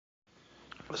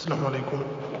Assalamu alaikum.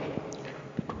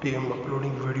 Today I'm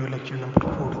uploading video lecture number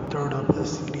 43rd of the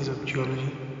series of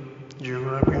Geology,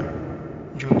 Geography,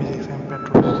 Geophysics and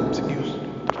Petrophysics MCQs.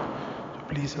 So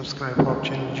please subscribe our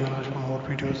channel Geology for more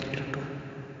videos related to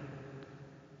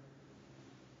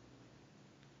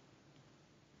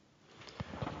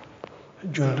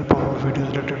Geology for more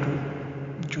videos related to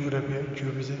Geography,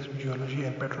 Geophysics, Geology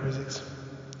and Petrophysics.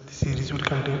 The series will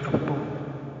contain up to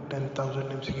 10,000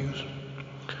 MCQs.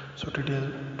 So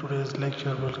today's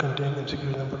lecture will contain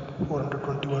MCQ number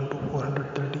 421 to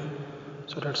 430.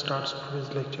 So that starts today's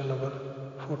lecture number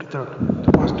 43rd.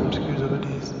 The first MCQs of the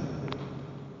day is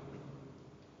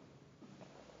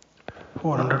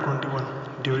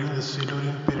 421. During the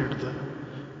Silurian period, the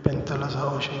Panthalassa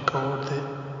Ocean covered the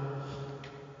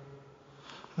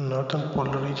northern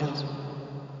polar regions,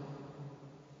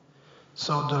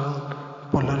 southern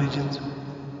polar regions,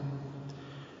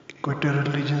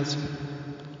 equatorial regions,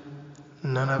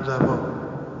 none of the above.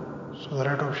 So the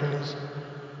right option is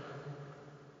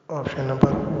option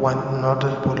number 1,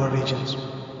 northern polar regions.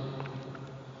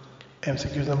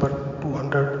 MCQ number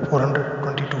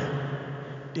 422.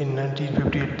 In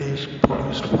 1958, they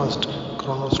produced first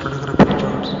chronostratigraphic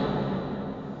charts.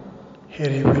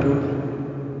 Harry Wheeler,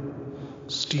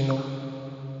 Steno,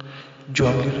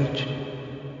 John Ridge,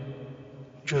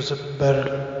 Joseph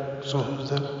Barrel. So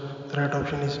the right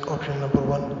option is option number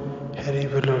 1, Harry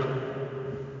Wheeler.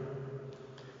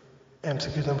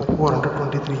 MCQ number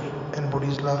 423. In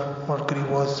Bodes Law Mercury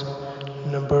was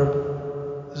number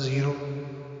 0,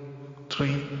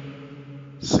 3,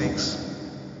 6,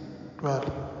 12.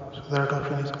 So the right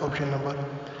option is option number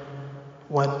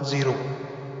 1, 0.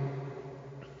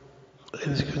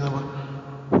 MCQ number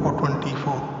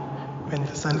 424. When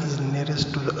the sun is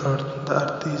nearest to the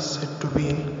earth is said to be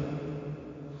in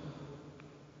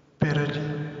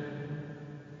perihelion,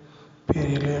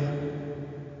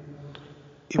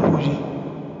 apogee,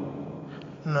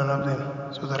 none of them.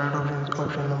 So the right option is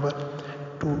option number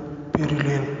 2,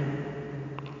 perihelion.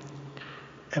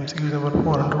 MCQ number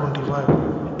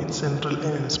 425. In central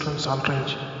and eastern salt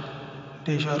range,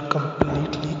 they are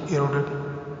completely eroded.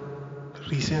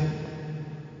 Recent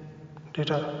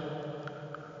data: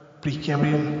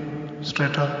 Precambrian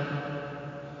strata,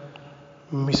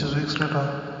 Mesozoic strata,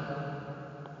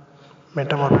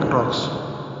 metamorphic rocks.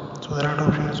 So the right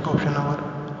option is option number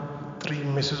 3,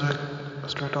 Mesozoic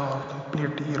strata are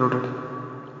completely eroded.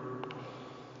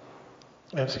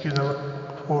 MCQ number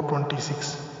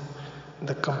 426.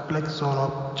 The complex zone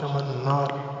of Chaman-Nal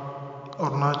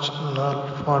or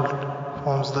Nach-Nal fault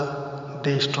forms the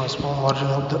dash transform margin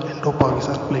of the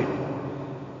Indo-Pakistan plate.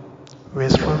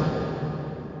 Western,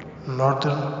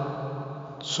 northern,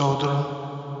 southern,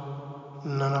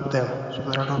 none of them. So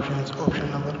the right option is option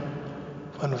number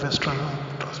 1, western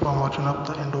transform margin of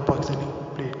the Indo-Pakistani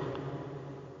plate.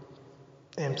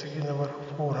 MCQ number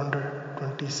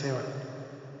 427.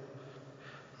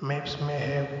 Maps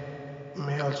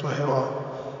may also have a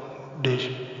dash: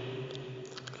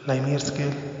 linear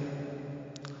scale,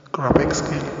 graphic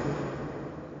scale,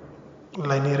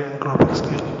 linear and graphic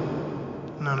scale,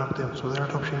 none of them. So the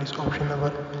right option is option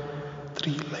number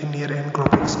 3, linear and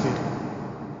graphic scale.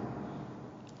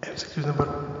 MCQ number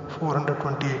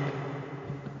 428.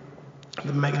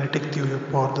 The magnetic theory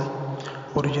for the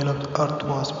origin of the earth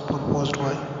was proposed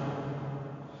by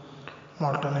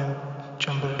Morton and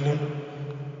Chamberlain,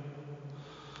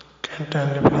 Kent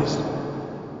and Laplace,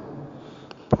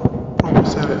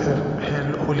 Professor F.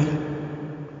 Hale Holy,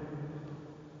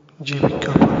 J.B.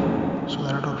 Cooper. So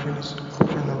the right option is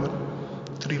option number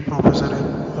 3, Professor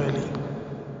F. Hale.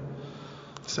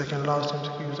 Second last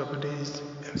MCQ of the day is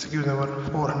MCQ number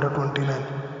 429.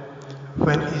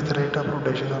 When is the rate of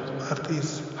rotation of the earth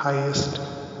is highest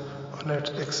on its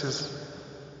axis?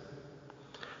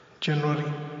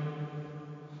 January,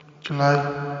 July,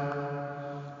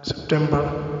 September.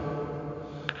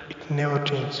 It never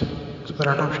changes. So the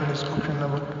right option is option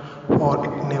number 4,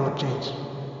 it never changes.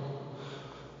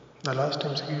 The last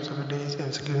MCQs of the day is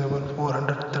MCQ number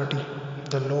 430.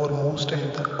 The lowermost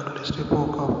and the oldest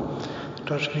epoch of the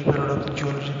tertiary period of the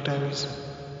geologic time is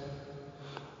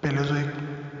Paleozoic,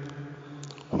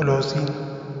 Holocene,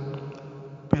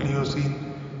 Paleocene,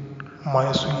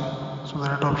 Miocene. So the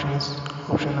right option is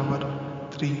option number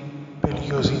 3,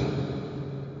 Paleocene.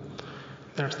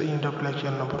 That's the end of lecture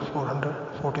number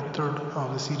 443rd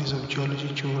of the series of Geology,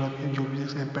 Geography,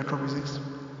 Geophysics and Petrophysics.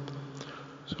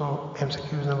 So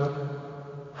MCQ number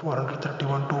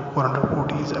 431 to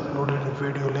 440 is uploaded in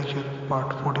video lecture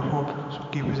part 44. So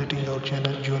keep visiting our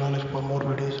channel Geology for more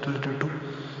videos related to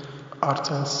earth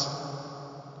science,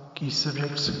 key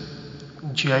subjects,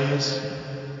 GIS,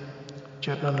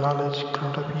 general knowledge,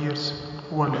 current affairs,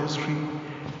 world history,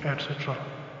 etc.